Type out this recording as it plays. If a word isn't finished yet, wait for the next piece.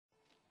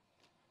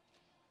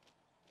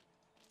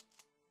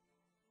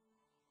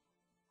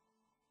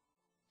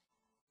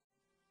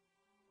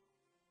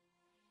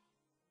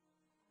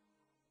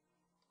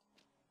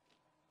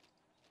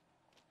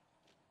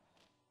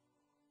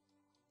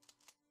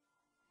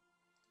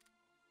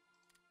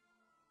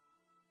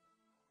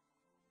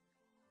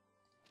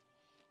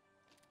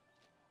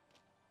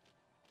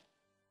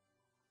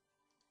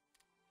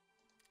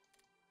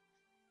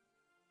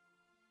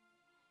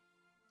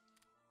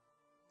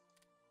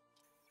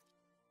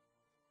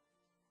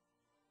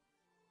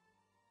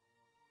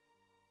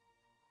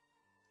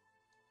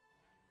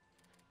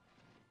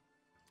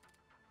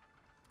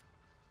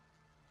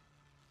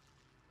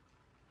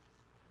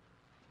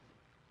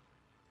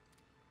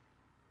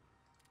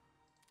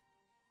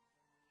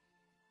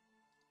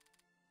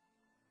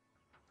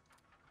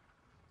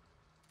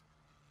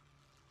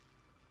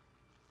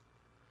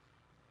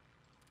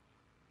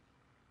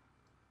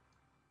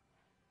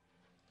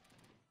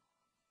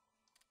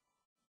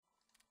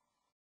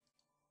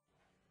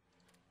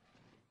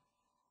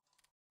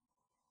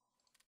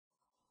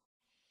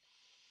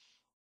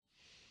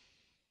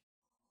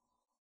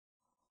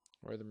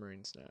Where are the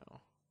Marines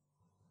now?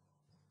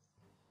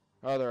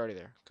 Oh, they're already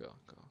there. Go,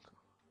 go, go.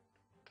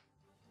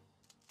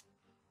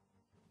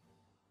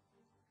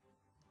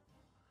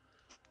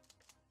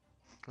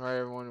 Alright,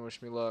 everyone,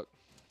 wish me luck.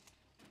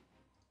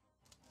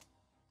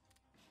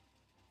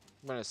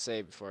 I'm gonna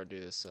save before I do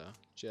this,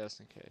 just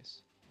in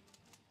case.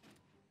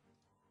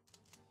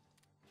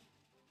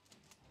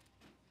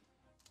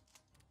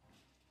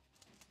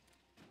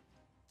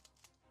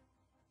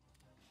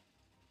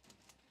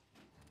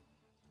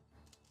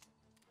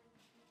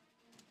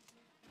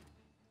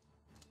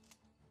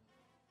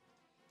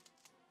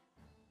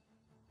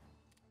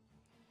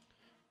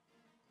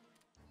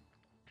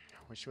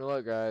 Wish me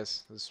luck,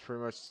 guys. This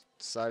pretty much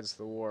decides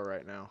the war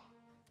right now.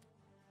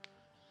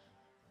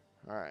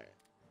 Alright.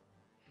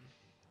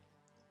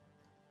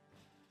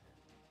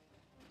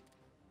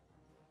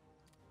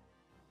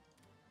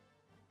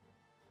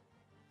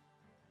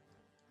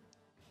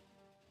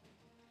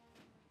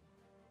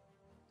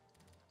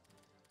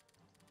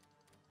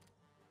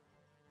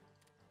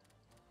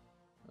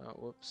 Oh,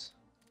 whoops.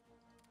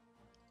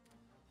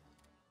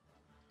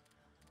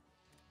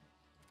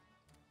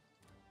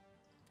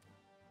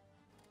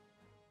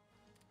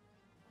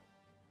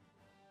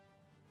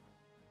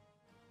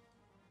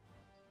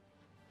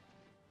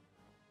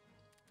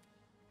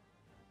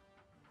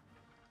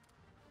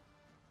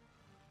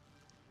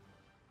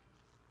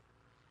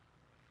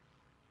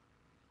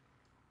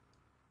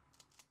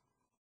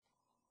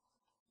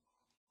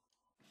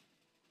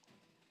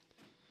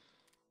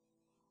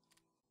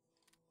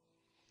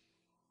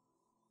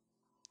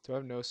 Do I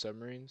have no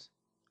submarines?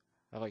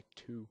 I have like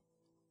 2.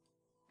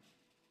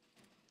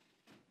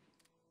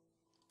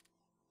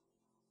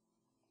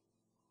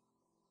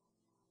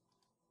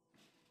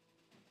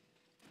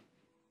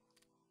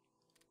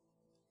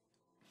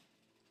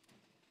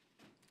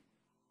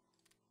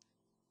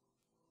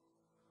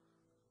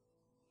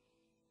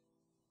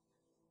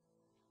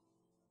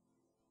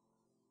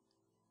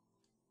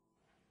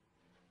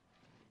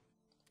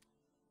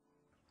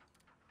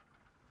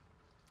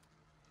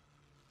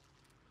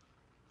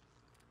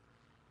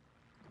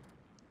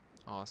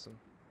 Awesome.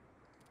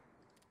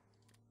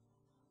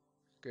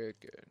 Good,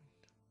 good.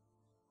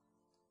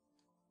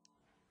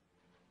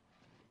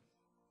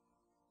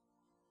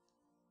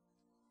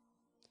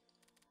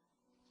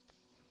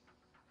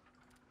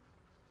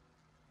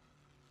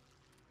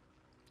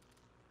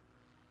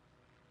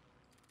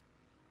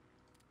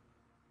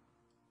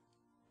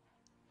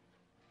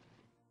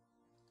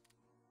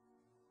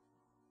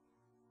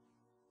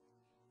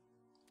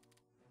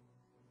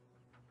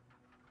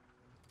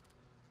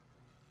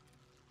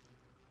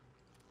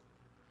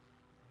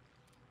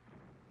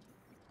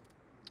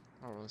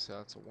 I don't really say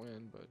that's a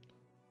win, but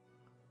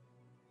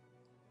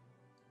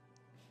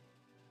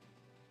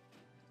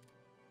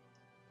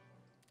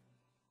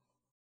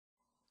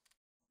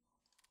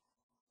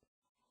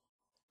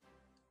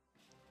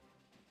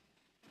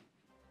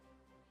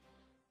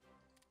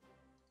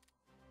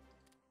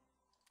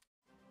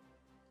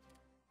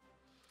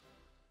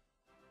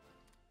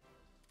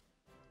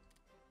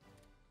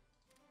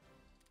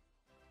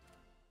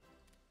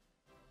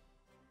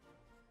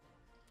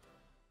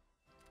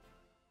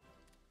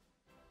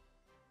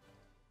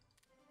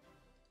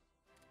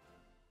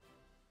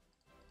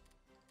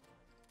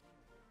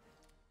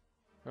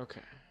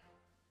okay.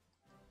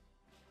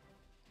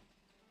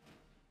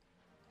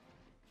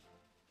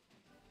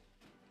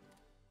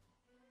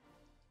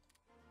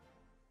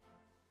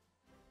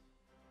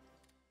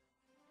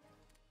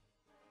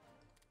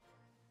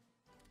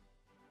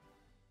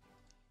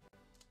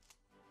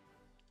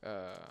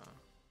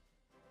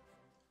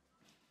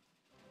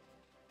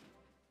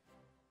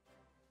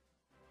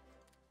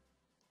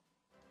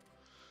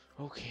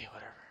 Okay,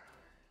 whatever.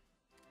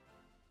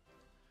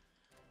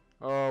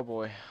 Oh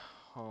boy.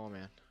 Oh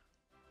man.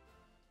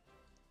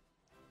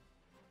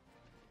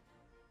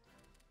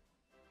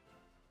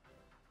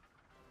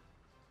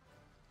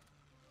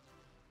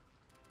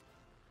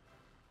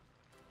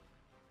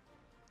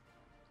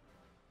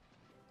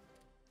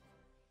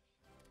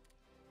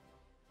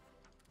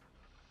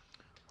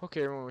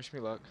 Okay, everyone, wish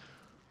me luck.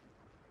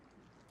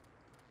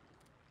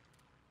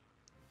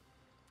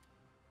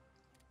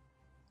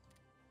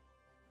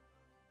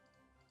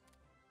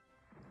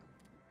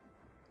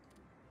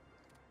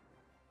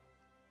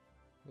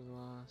 We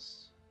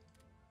lost.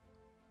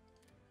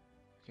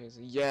 Okay, so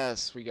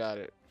yes, we got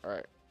it. All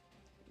right,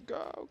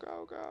 go,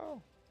 go,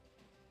 go.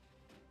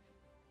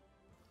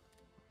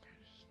 Okay,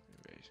 just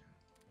invasion.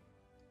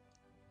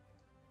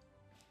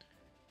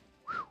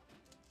 Whew.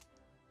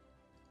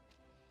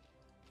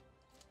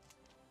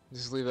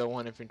 Just leave that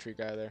one infantry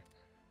guy there.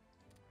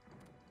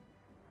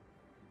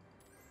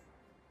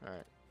 All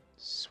right,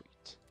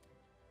 sweet.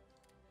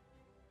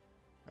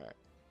 All right.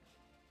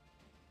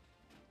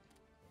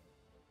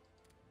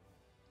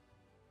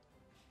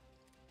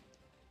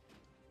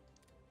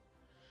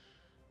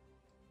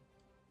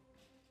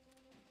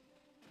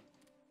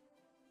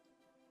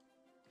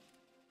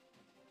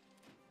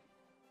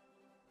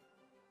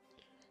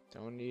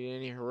 Don't need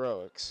any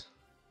heroics.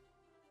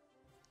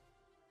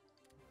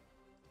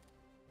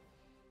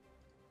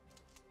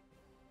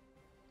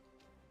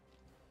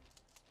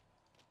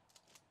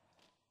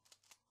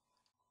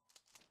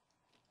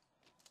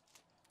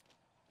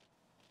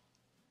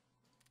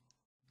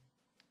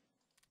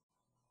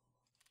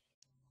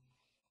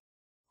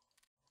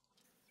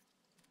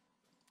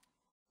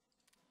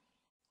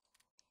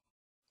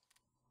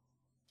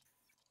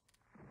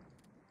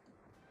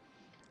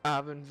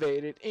 I've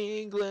invaded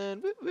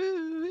England. Woo,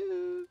 woo,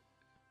 woo.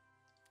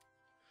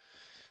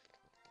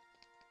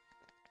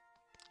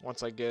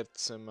 Once I get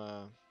some,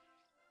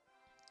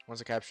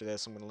 once I capture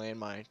this, I'm gonna land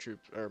my troop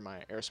or my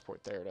air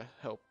support there to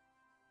help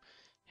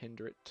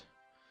hinder it.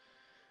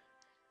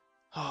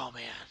 Oh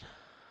man,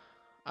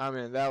 I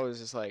mean that was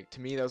just like,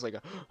 to me that was like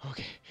a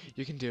okay,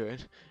 you can do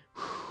it.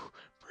 Whew,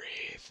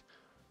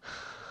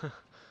 breathe.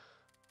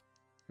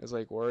 It was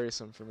like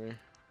worrisome for me.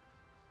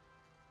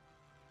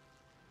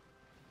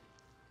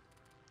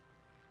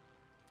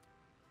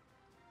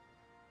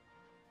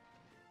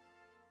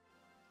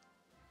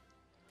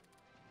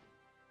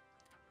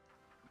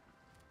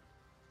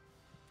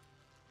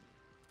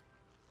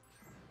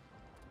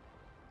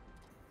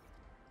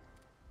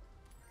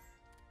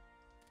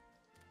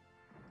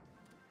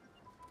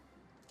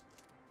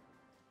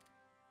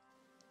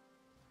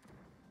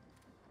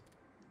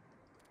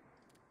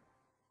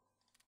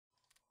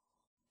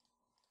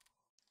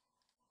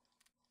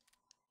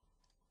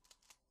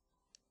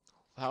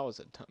 That was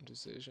a dumb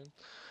decision.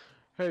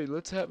 Hey,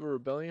 let's have a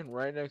rebellion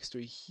right next to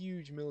a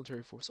huge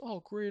military force. Oh,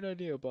 great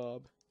idea,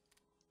 Bob.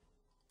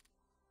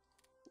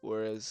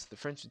 Whereas the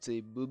French would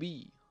say,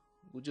 booby.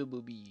 Would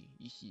booby?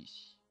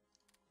 Yeesh.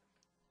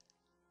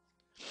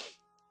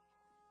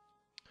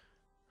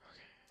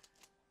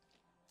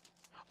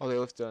 Oh, they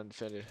left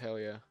undefended. Hell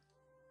yeah.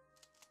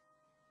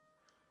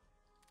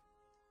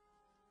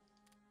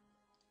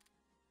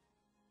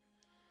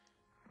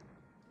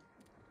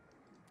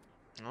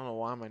 I don't know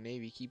why my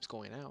navy keeps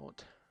going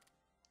out.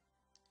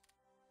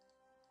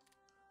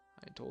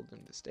 I told them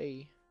to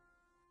stay.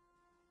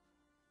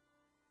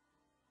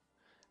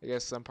 I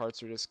guess some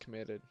parts are just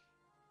committed.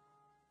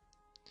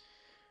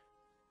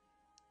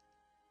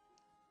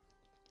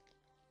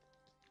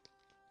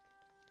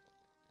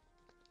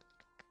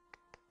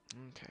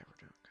 Okay,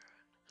 we're doing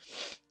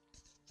good.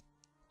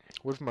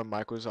 What if my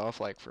mic was off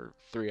like for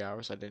 3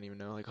 hours? I didn't even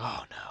know. Like,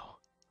 oh no.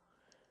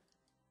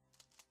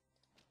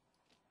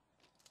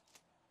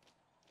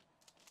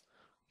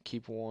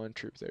 Keep one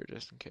troop there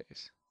just in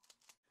case.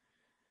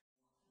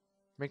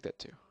 Make that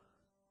 2.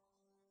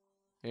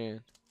 And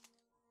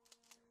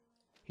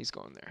he's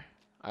going there.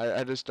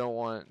 I just don't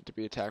want to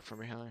be attacked from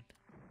behind.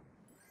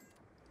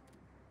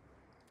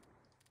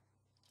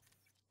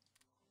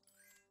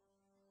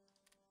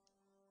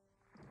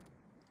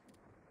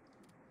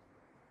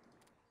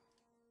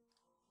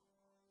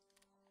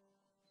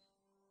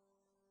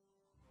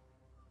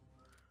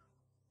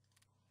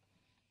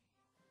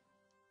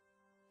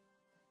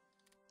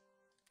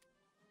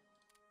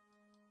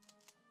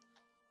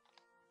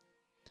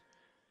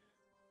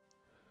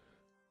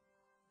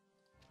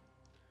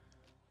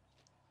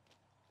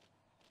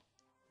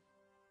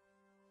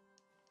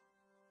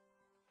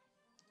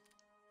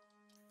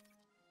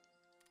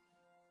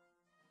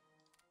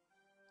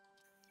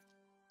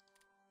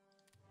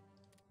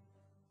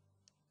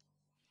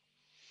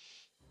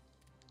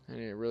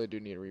 I really do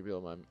need to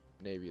rebuild my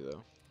navy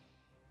though.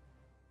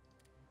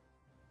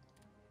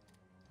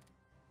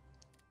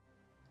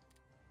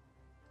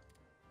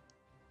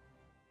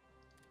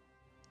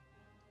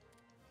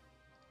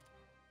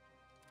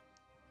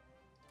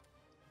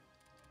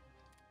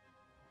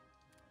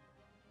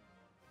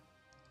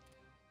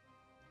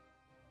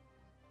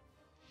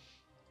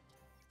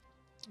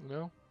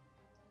 No?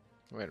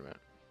 Wait a minute.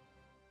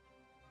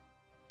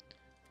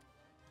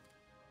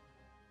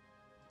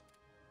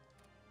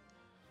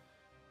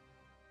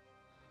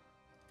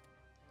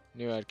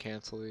 Knew I'd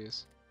cancel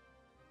these.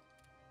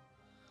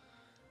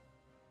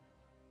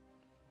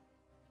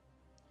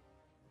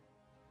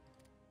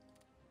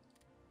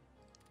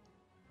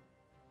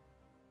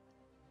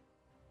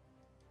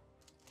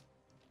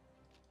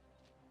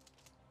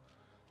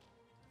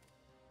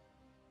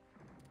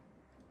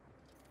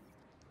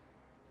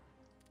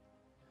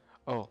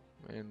 Oh,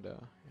 and yeah.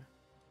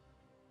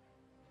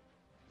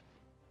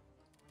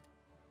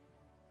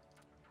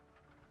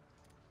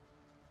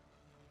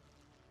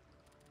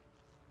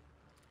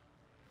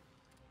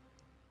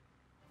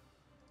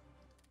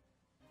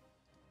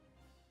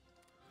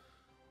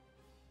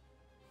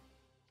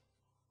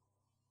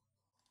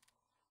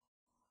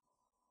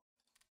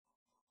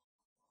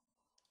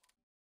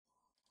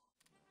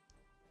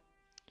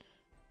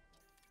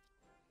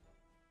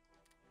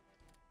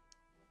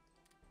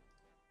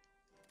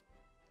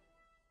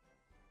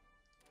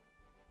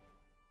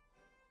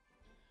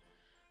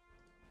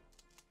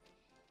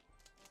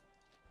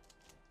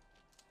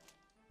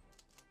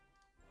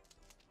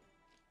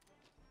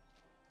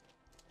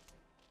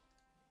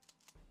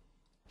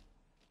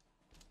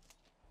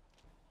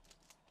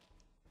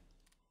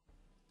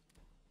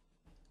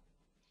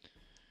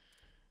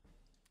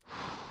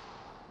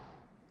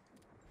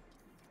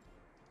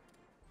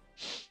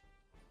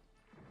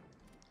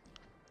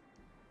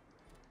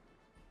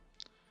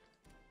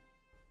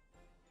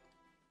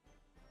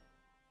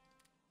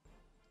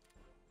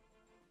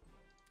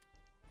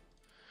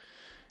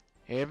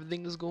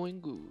 Everything is going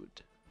good.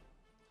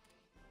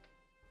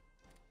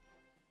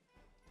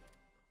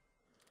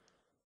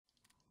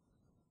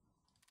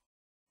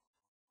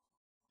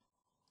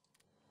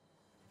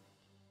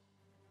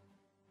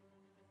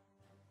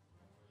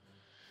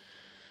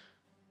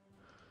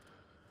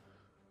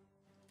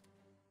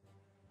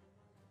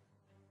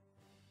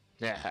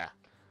 Yeah.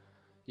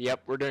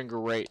 Yep, we're doing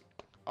great.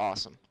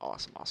 Awesome.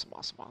 Awesome, awesome,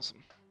 awesome,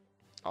 awesome.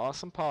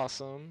 Awesome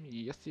possum.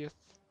 Yes, yes.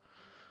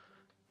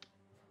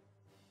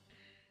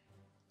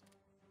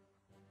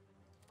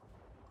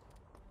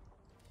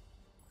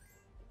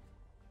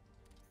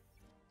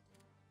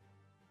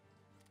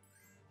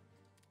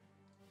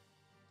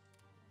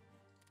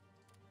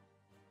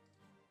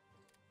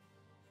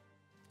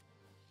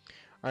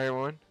 Alright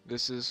everyone,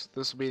 this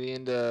will be the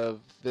end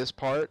of this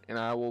part, and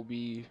I will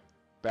be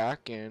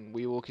back and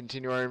we will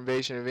continue our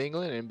invasion of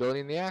England and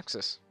building the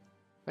Axis.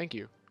 Thank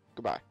you.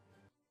 Goodbye.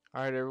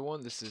 Alright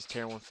everyone, this is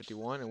Terran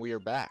 151 and we are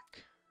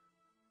back.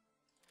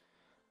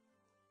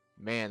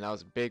 Man, that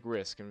was a big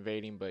risk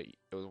invading, but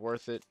it was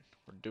worth it.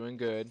 We're doing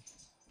good.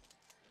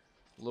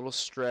 A little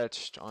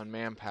stretched on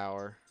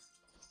manpower.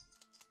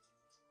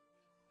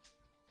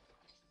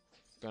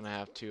 Gonna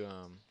have to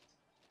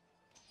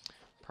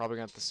probably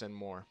gonna have to send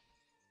more.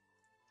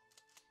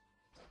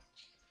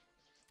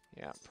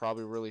 Yeah,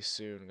 probably really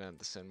soon gonna have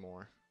to send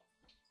more.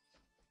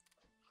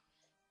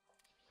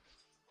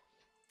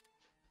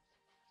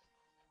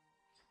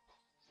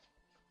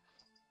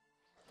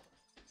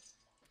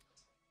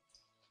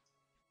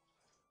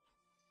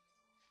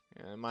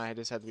 Yeah, it might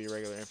just have to be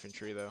regular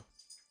infantry though.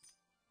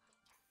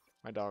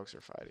 My dogs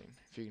are fighting.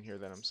 If you can hear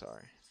that, I'm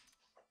sorry.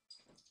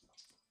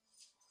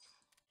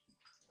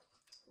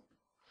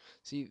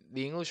 See,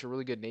 the English are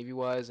really good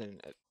navy-wise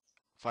and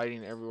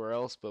fighting everywhere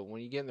else, but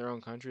when you get in their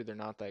own country, they're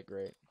not that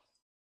great.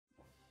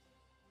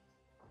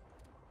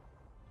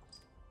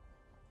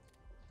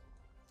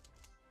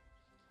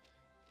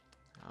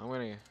 I'm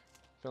gonna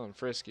feeling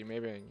frisky.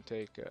 Maybe I can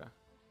take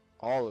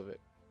all of it.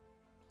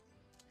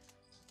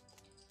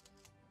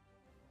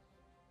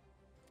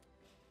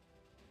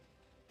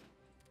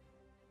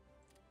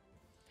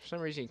 For some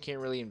reason, you can't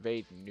really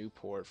invade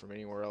Newport from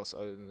anywhere else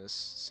other than this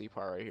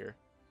seaport right here,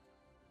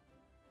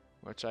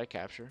 which I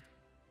capture.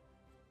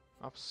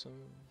 Awesome.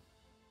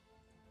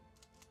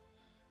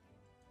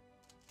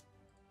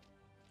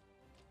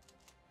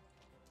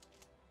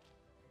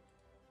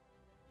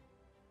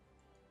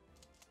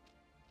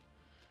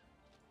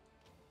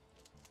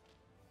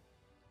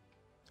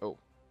 Oh.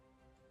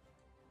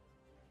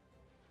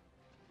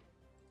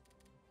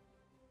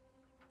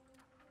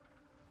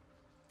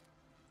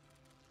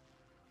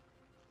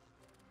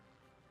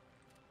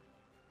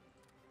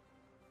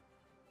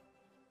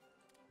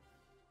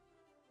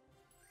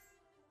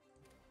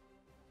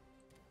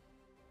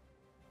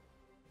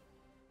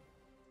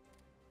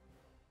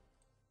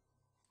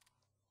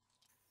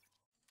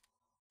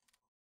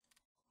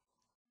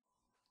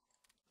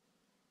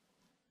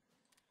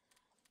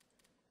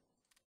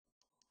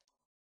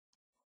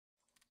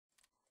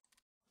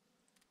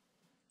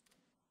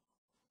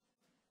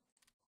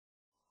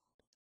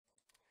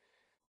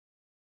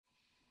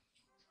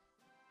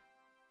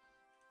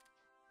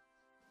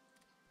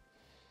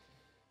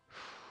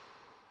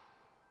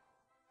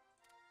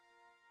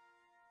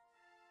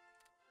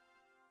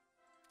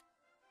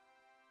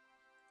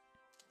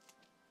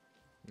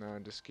 No,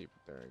 just keep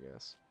it there, I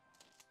guess.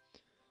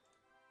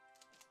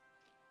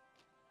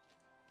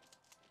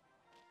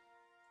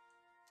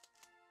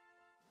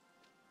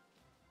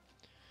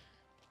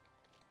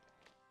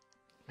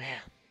 Man,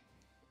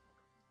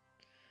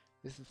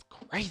 this is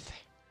crazy.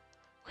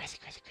 Crazy,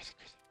 crazy, crazy,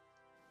 crazy.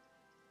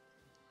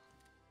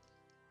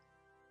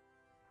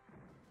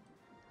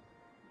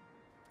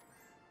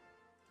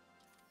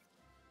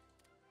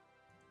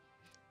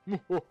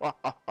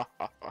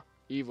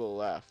 Evil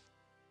laugh.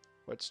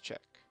 Let's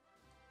check.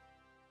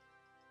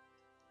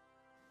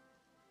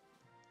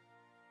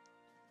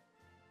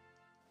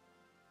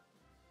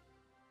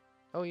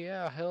 Oh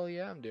yeah, hell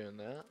yeah, I'm doing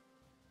that.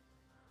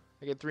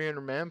 I get 300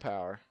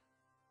 manpower.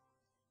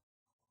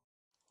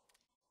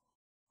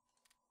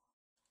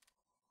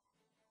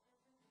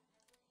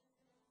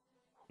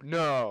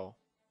 No.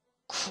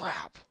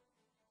 Crap.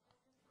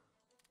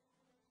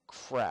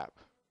 Crap.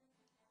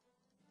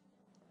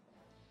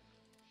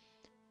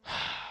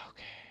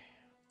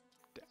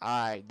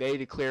 Okay. They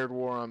declared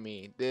war on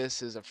me.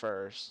 This is a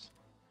first.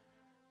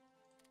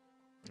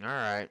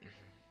 Alright.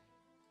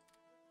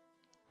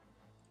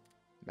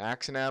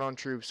 Maxing out on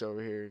troops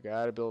over here.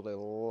 Gotta build a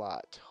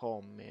lot.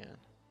 Oh man.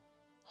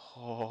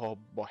 Oh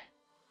boy.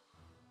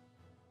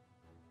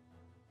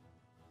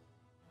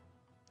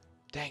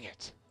 Dang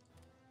it.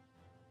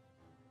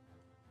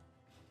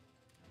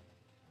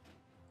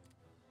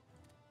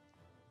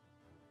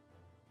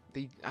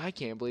 I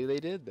can't believe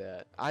they did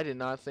that. I did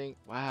not think,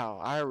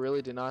 wow, I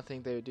really did not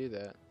think they would do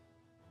that.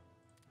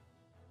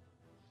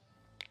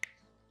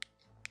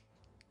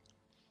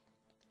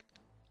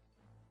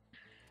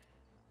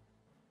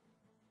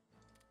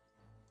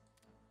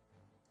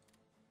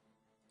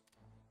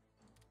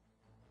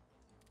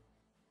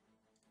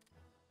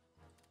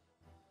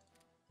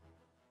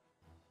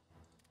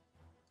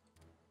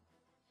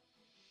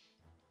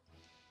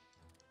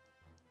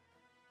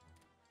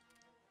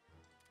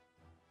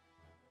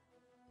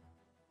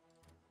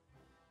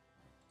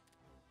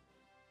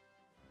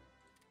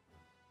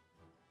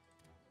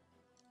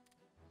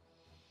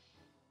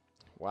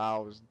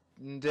 Wow,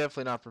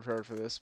 definitely not prepared for this.